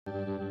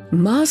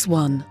Mars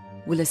One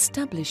will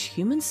establish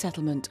human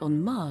settlement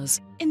on Mars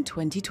in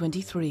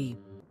 2023.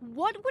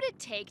 What would it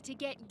take to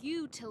get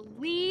you to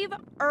leave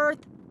Earth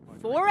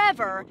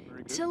forever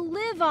to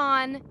live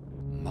on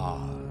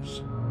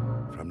Mars?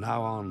 From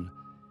now on,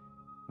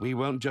 we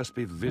won't just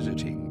be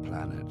visiting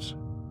planets.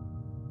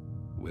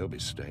 We'll be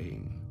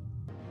staying.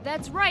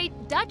 That's right,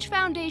 Dutch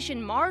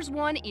Foundation Mars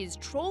One is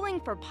trolling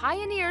for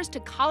pioneers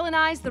to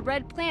colonize the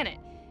red planet.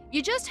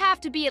 You just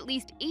have to be at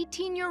least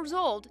 18 years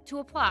old to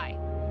apply.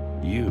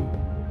 You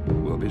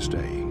will be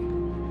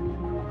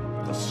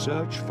staying. The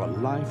search for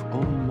life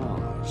on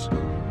Mars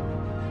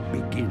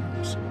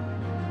begins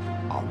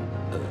on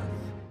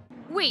Earth.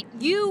 Wait,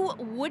 you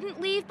wouldn't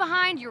leave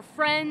behind your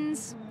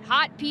friends,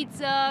 hot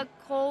pizza,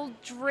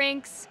 cold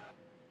drinks?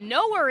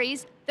 No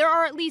worries, there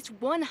are at least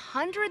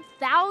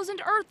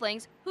 100,000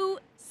 Earthlings who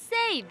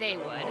say they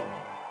would.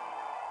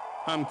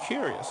 I'm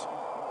curious.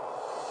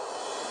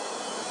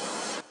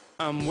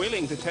 I'm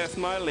willing to test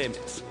my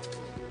limits.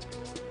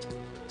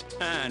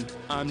 And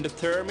I'm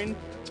determined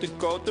to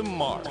go to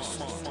Mars.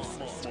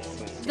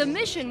 The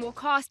mission will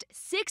cost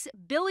 $6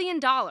 billion.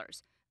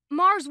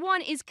 Mars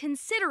One is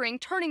considering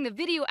turning the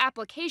video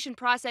application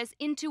process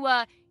into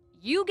a,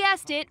 you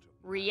guessed it,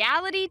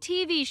 reality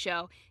TV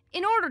show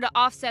in order to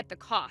offset the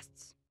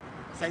costs.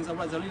 Since I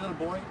was a little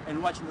boy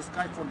and watching the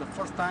sky for the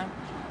first time,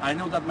 I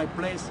know that my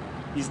place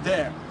is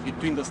there,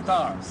 between the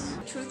stars.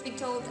 Truth be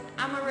told,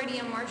 I'm already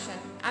a Martian.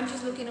 I'm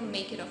just looking to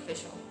make it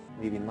official.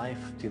 Leaving life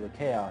to the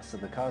chaos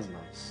of the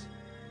cosmos.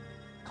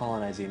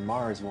 Colonizing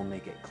Mars will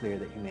make it clear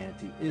that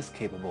humanity is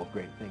capable of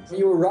great things. When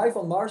you arrive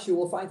on Mars, you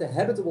will find a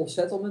habitable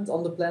settlement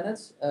on the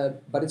planet,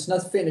 but it's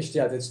not finished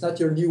yet. It's not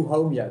your new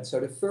home yet. So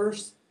the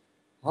first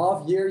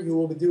half year, you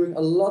will be doing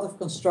a lot of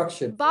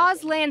construction.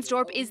 Bas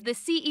Lansdorp is the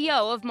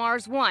CEO of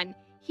Mars One.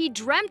 He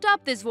dreamt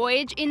up this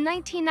voyage in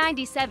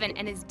 1997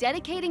 and is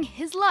dedicating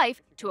his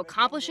life to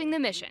accomplishing the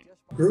mission.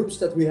 Groups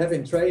that we have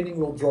in training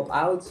will drop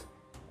out.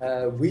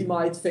 We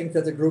might think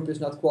that a group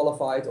is not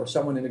qualified, or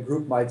someone in a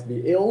group might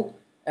be ill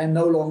and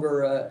no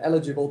longer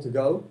eligible to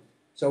go.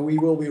 So we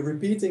will be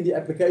repeating the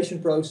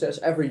application process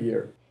every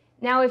year.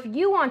 Now, if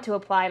you want to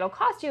apply, it'll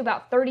cost you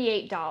about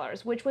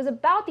 $38, which was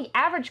about the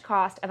average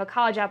cost of a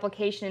college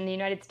application in the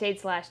United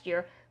States last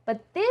year.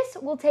 But this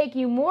will take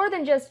you more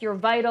than just your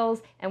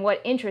vitals and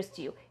what interests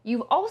you.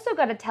 You've also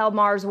got to tell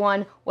Mars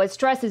One what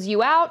stresses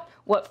you out,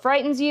 what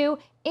frightens you,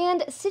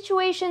 and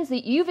situations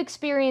that you've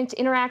experienced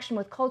interaction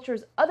with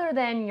cultures other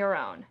than your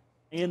own.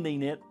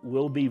 Ending it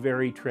will be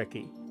very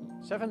tricky.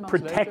 7 months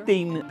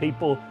Protecting later,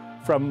 people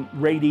from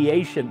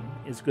radiation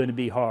is going to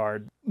be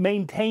hard.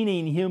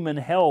 Maintaining human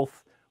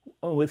health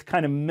with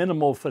kind of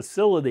minimal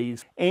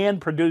facilities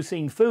and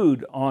producing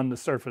food on the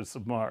surface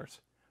of Mars.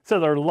 So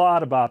there are a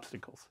lot of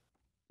obstacles.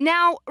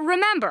 Now,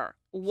 remember,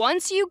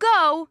 once you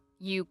go,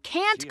 you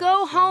can't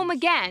go home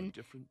again.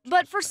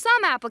 But for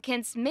some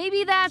applicants,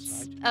 maybe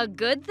that's a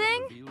good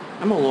thing?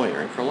 I'm a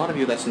lawyer, and for a lot of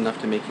you, that's enough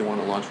to make you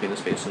want to launch me into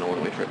space in a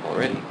one-way trip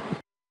already.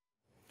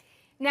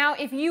 Now,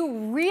 if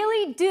you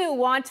really do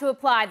want to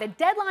apply, the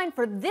deadline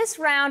for this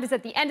round is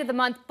at the end of the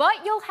month,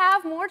 but you'll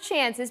have more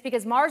chances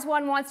because Mars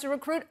One wants to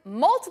recruit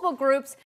multiple groups